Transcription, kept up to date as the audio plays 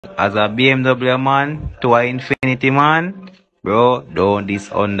as a BMW man to a Infinity man, bro, don't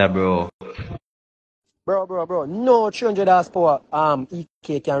this under, bro. Bro. No 300 horsepower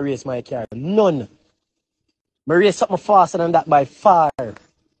EK can race my car. None. I race something faster than that by far.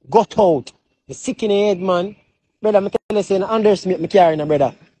 Got out. You sick in the head, man. Brother, I'm telling you, underestimate my car,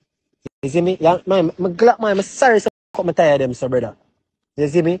 brother. You see me? Yeah, man, I'm sorry to cut my tire them, so brother. You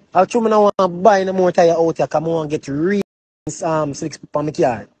see me? I'll try to want to buy no more tire out here because I want to get real slicks on my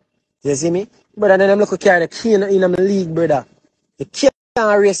car. You see me? Brother, then I'm looking at car that can't in my league, brother. You can't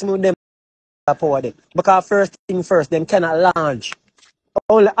race me with them power them. Because first thing first, them cannot launch.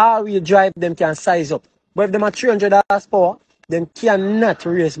 Only all-wheel drive them can size up. But if them are 300 horsepower, them cannot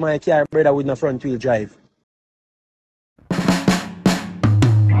race my car, brother, with no front-wheel drive.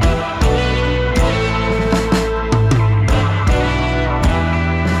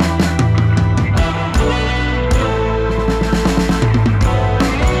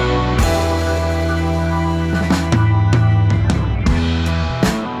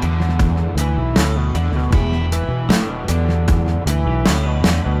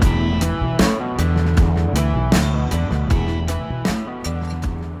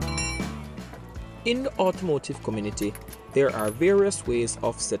 In the automotive community, there are various ways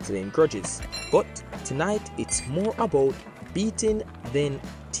of settling grudges, but tonight it's more about beating than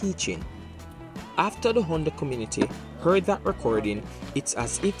teaching. After the Honda community heard that recording, it's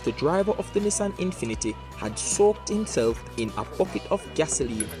as if the driver of the Nissan Infinity had soaked himself in a bucket of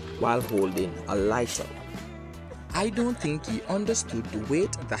gasoline while holding a lighter. I don't think he understood the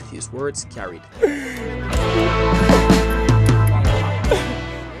weight that his words carried.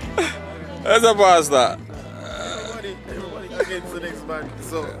 That's a pasta. Everybody against the next man.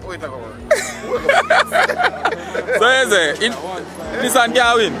 So, wait a minute. So, you say, Nissan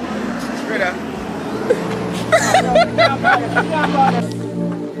can win?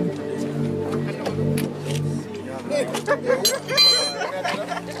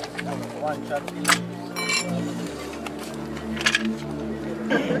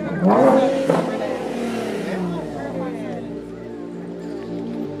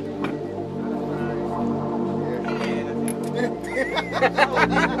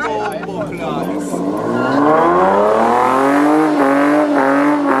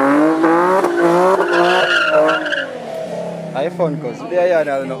 iPhone cause they are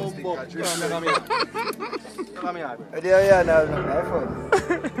now no. They are now iPhone.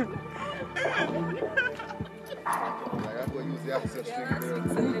 Use the access string.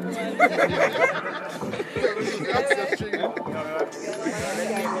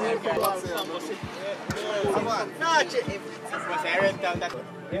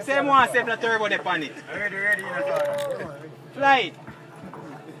 You say more safe the turbo they pan it. Ready. Fly it.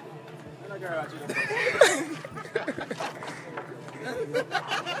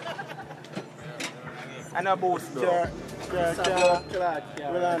 And a boost though.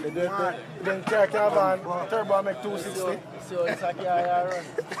 Then car can van, turbo make 260. So it's like yeah run.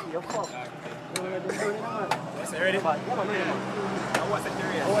 You fuck. Ready? What's the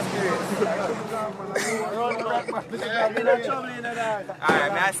curious? Run back, man. I'm in trouble in that.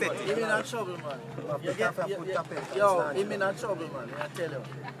 Alright, man, I said it. You're in trouble, man. Yo, I'm in trouble, man. I tell you.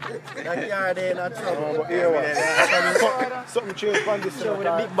 That car there in trouble. But here what? Something changed on this. With a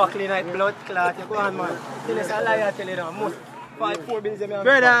big buckle in it, blood clot. You go on, man. Tell us a lie, I tell you now. Most 5-4 bills.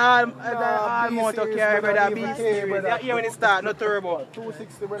 Brother, all motor carry, brother. Be serious. Here when it start, no turbo.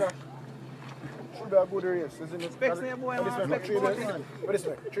 260, brother. Should be a good race, isn't it? Specs there, boy, man. What is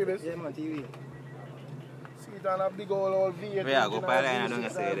it? 3 base? Yeah, man, TV. See it on a big old V8. Yeah, go by line, I don't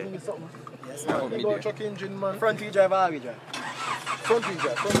say that. Yes, man. Big old truck engine, man. Front wheel drive, all wheel drive. Front wheel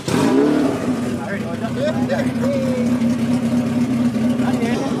drive.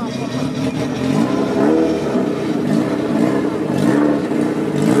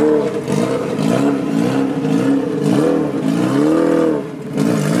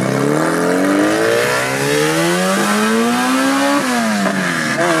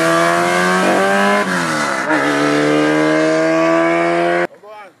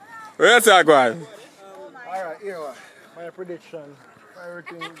 Where's that going? Alright, here what? My prediction,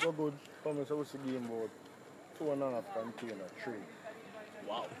 everything go good. Come so what's the game board? 2.5 container, 3.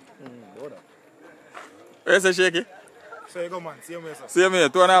 Wow. Brother. Where's the shaky? So you go, man. See you, sir. Same here,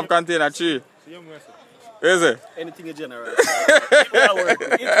 2.5 container, 3. See you, sir. Where's it? Anything in general. If I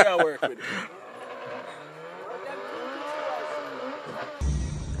work with it.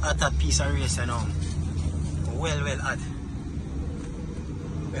 At a piece of race now. Well at.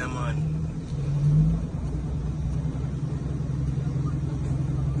 Yeah, man.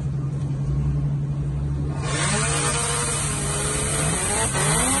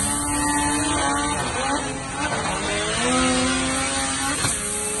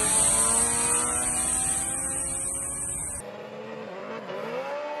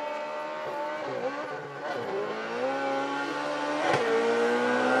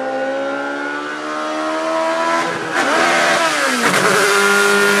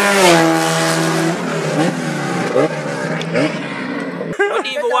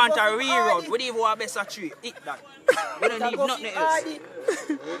 believe we are best at 3. Eat that. We don't need nothing else.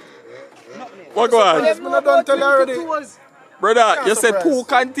 What go on? Yes, man, I don't tell you already. Brother, you said 2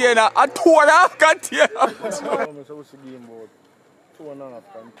 container, a 2.5 container. So what's the game board? 2.5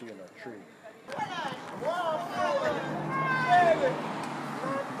 container, 3.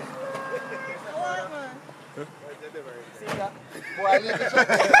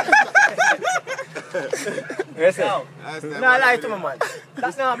 No, lie to me, man.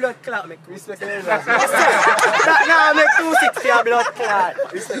 That's not a blood clot, make respect the elders. That now make 260 a blood clot.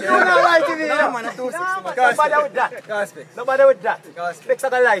 You don't lie to me. No, man, 260. Nobody with that. Nobody with that. Specs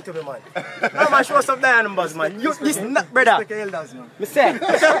are lie to me, man. No, man, show some damn numbers, man. You, this not, brother. Respect the elders, man. Me say.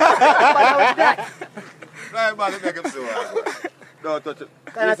 Nobody with that. Right, man, let me make him so hard. Don't touch it.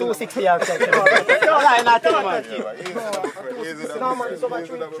 Kind of 260 out there. Don't lie, not tell me, man. No, man, so much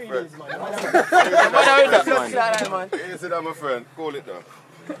 3 days, man. Easy that, my friend. Call it down.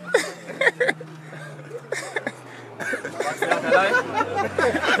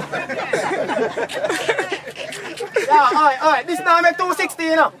 Yeah, alright. This now make 260,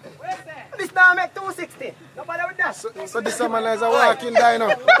 you know. This now make 260. Nobody with that. So this man is a walking dino.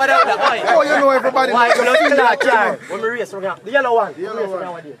 Nobody with that. Oh, you know everybody. Why you don't that car? When we race around. The yellow one. The yellow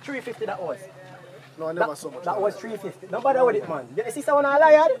one. 350 that was. No, I never saw much. That was 350. Nobody with it, man. You see someone a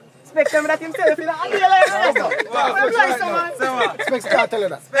liar? Expect them that himself, you know. I'm a liar. Specs can't tell you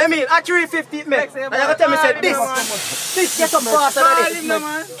that. I mean, at 350 it makes. And you can tell me, say, this gets up faster than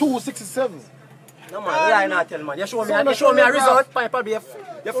this. 267. No man, lie not tell man. You show me a result, probably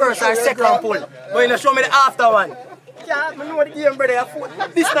your first or second pull. But you show me the after one. Yeah, I know the game, brother.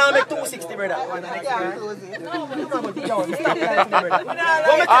 This now make 260, brother. Let me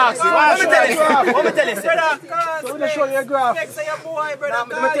tell you, so you show me a graph. Let me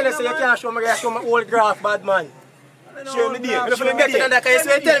tell you, so you can't show me old graph, bad man. Show me date. Show me better than that. Because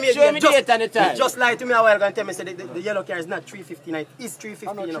you tell me just lie to me a while ago and tell me say the yellow car is not 350 night. It's 350,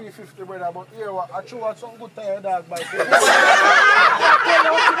 I know you know. 350, brother, but here I chew some good tire dog by face.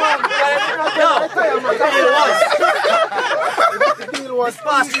 The deal was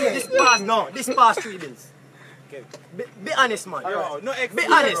this past 3 bills. Be honest, man. Yo, no be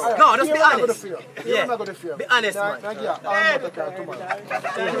honest. No, just be honest. Yeah. Be honest, man.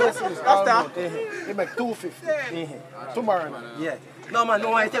 After, he make 250 tomorrow. Yeah. No, man, no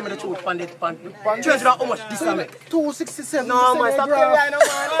one tell me the truth, pandit. Change how much this I make. 267. No, man, stop telling me, man.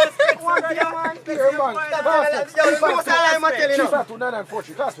 One thing, man. Here, man. Yo, no salary, man, tell you.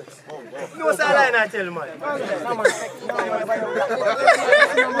 No salary, I tell you, man.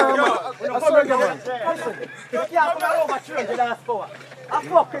 You can't come over 300 horsepower. I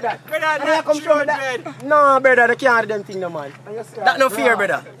fuck with that. Brother, not 300. No, brother, they can't do them thing, no, man. That no fear,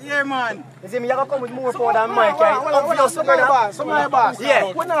 brother. Yeah, man. You see me, you gotta come with more power than mine, obvious, brother. Some of my boss.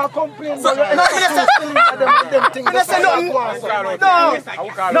 Yeah. When I complain,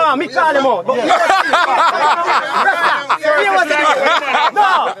 No, me call him out.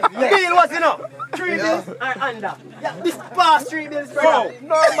 Bill was enough. 3 bills are under. Yeah, this past 3 bills, brother.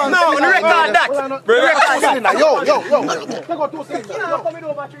 No, record that. Yo.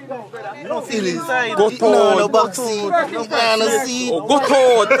 No feelings. Go toad. No boxing. No fantasy. Go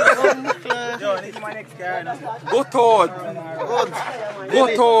toad. Yo, this is my next car. Go toad. Go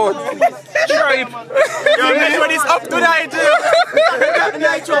toad. Tribe. Yo, this one is up tonight.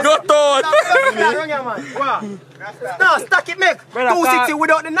 Go toad. No, stack it, make 260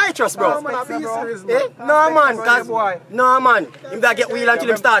 without the nitrous, bro. No, man, cause no, man. Him that get wheel until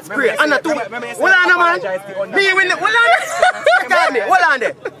him start spray. And the 2. Hold on, man. Me win the. Hold on. Hold on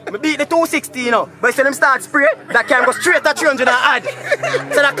there. Me beat the 260, you know. But when him start spray, that can go straight to 300 and add.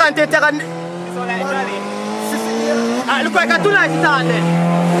 So that content take a. Look like a 2 lights is on there.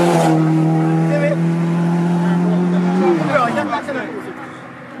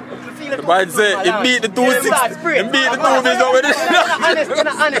 The man say, it beat the 260. It beat the 2 bills over there. You're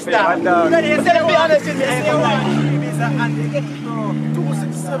not honest, man. You said be honest with me.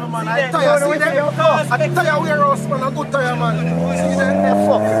 267, man. I tire, see them. I tire warehouse, man. A good tire, man. See them, they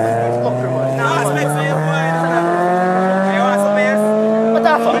fuck.